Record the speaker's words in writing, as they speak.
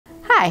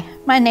Hi,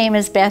 my name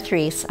is Beth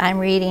Reese. I'm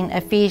reading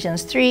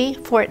Ephesians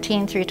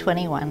 3:14 through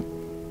 21.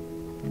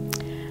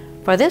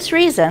 For this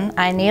reason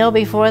I kneel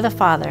before the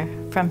Father,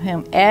 from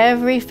whom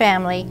every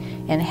family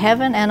in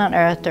heaven and on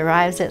earth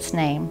derives its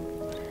name.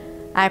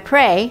 I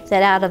pray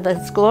that out of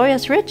His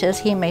glorious riches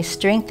He may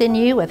strengthen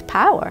you with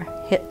power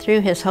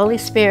through His Holy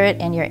Spirit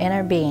in your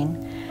inner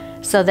being,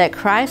 so that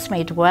Christ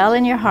may dwell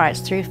in your hearts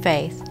through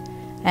faith.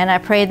 And I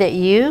pray that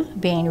you,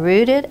 being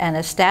rooted and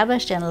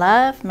established in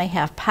love, may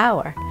have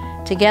power,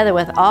 together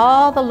with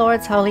all the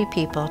Lord's holy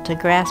people, to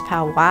grasp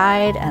how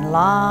wide and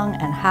long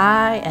and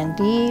high and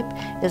deep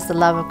is the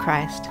love of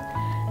Christ,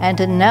 and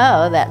to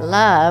know that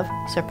love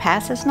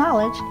surpasses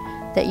knowledge,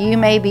 that you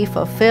may be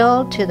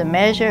fulfilled to the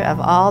measure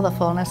of all the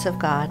fullness of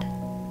God.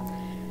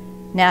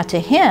 Now to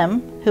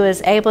Him who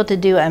is able to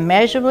do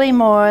immeasurably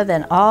more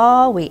than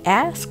all we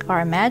ask or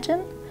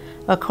imagine,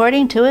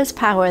 according to His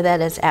power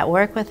that is at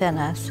work within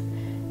us,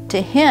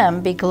 to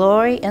Him be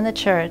glory in the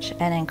church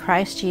and in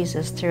Christ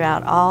Jesus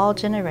throughout all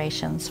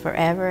generations,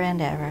 forever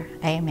and ever.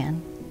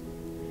 Amen.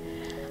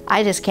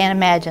 I just can't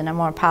imagine a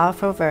more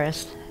powerful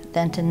verse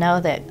than to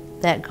know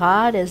that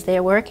God is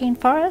there working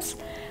for us,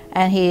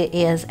 and He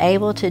is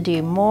able to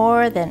do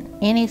more than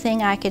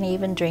anything I can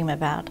even dream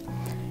about,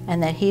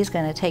 and that He's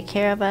going to take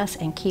care of us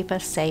and keep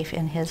us safe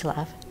in His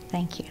love.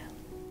 Thank you.